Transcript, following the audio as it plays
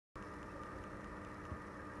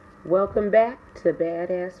Welcome back to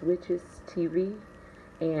Badass Witches TV,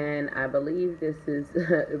 and I believe this is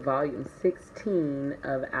volume 16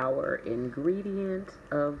 of our ingredient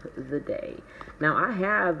of the day. Now, I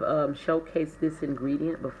have showcased this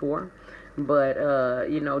ingredient before, but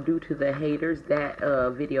due to the haters, that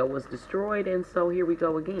video was destroyed, and so here we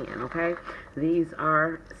go again. Okay, these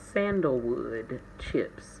are sandalwood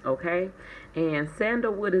chips. Okay, and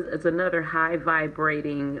sandalwood is another high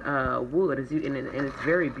vibrating wood, and it's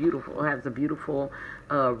very beautiful. It has a beautiful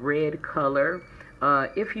red color.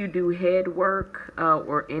 If you do head work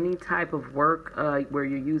or any type of work where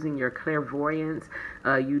you're using your clairvoyance,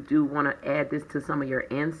 you do want to add this to some of your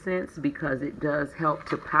incense because it does help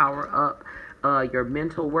to power up your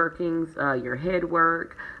mental workings, your head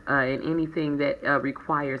work, and anything that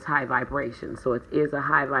requires high vibration. So it is a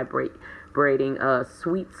high vibrating,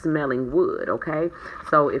 sweet smelling wood. Okay,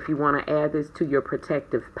 so if you want to add this to your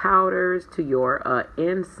protective powders, to your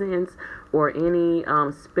incense, or any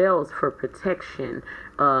spells for protection,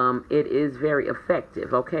 it is very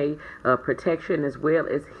effective. Okay, protection as well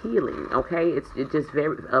as healing. Okay, it just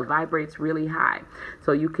very vibrates really high.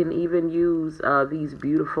 So you can even use these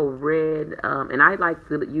beautiful red, and I like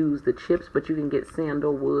to use the chips, but you can get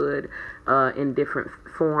sandalwood in different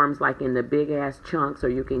forms, like in the big ass chunks, or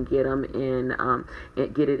you can get them in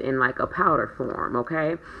get it in like a powder form.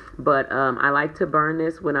 Okay, but I like to burn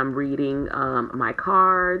this when I'm reading my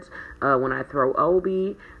cards, when I throw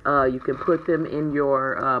obi. You can put them in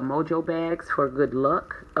your mojo bags for good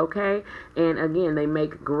luck. Okay, and again, they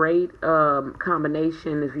make great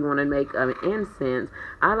combination if you want to make incense.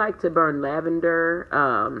 I like to burn lavender,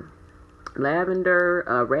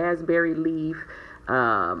 raspberry leaf,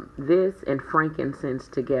 this and frankincense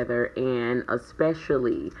together, and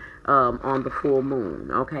especially on the full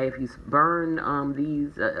moon. Okay, if you burn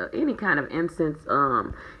these any kind of incense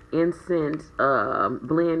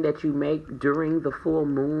blend that you make during the full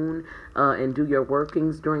moon, and do your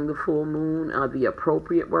workings during the full moon, the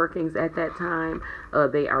appropriate workings at that time,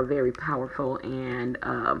 they are very powerful. And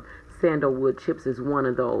sandalwood chips is one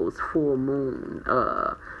of those full moon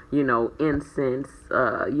incense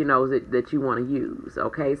that you want to use.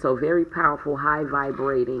 Okay, so very powerful, high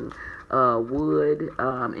vibrating wood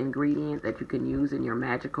ingredient that you can use in your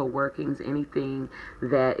magical workings, anything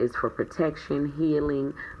that is for protection,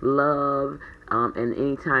 healing, love, and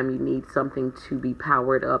anytime you need something to be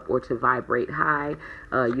powered up or to vibrate high,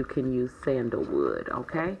 you can use sandalwood.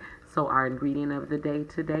 Okay, so our ingredient of the day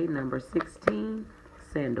today, number 16,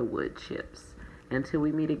 sandalwood chips. Until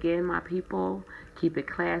we meet again, my people, keep it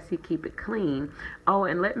classy, keep it clean. Oh,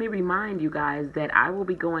 and let me remind you guys that I will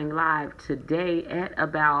be going live today at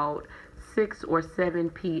about 6 or 7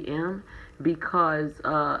 p.m. because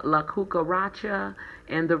La Cucaracha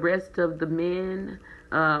and the rest of the men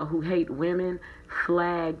who hate women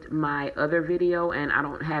flagged my other video, and I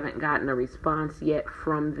haven't gotten a response yet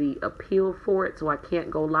from the appeal for it, so I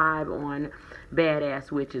can't go live on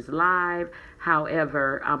Badass Witches Live.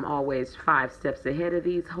 However, I'm always 5 steps ahead of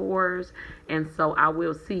these whores, and so I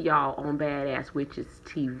will see y'all on Badass Witches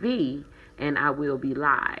TV, and I will be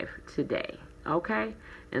live today. Okay?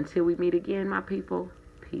 Until we meet again, my people,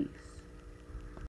 peace.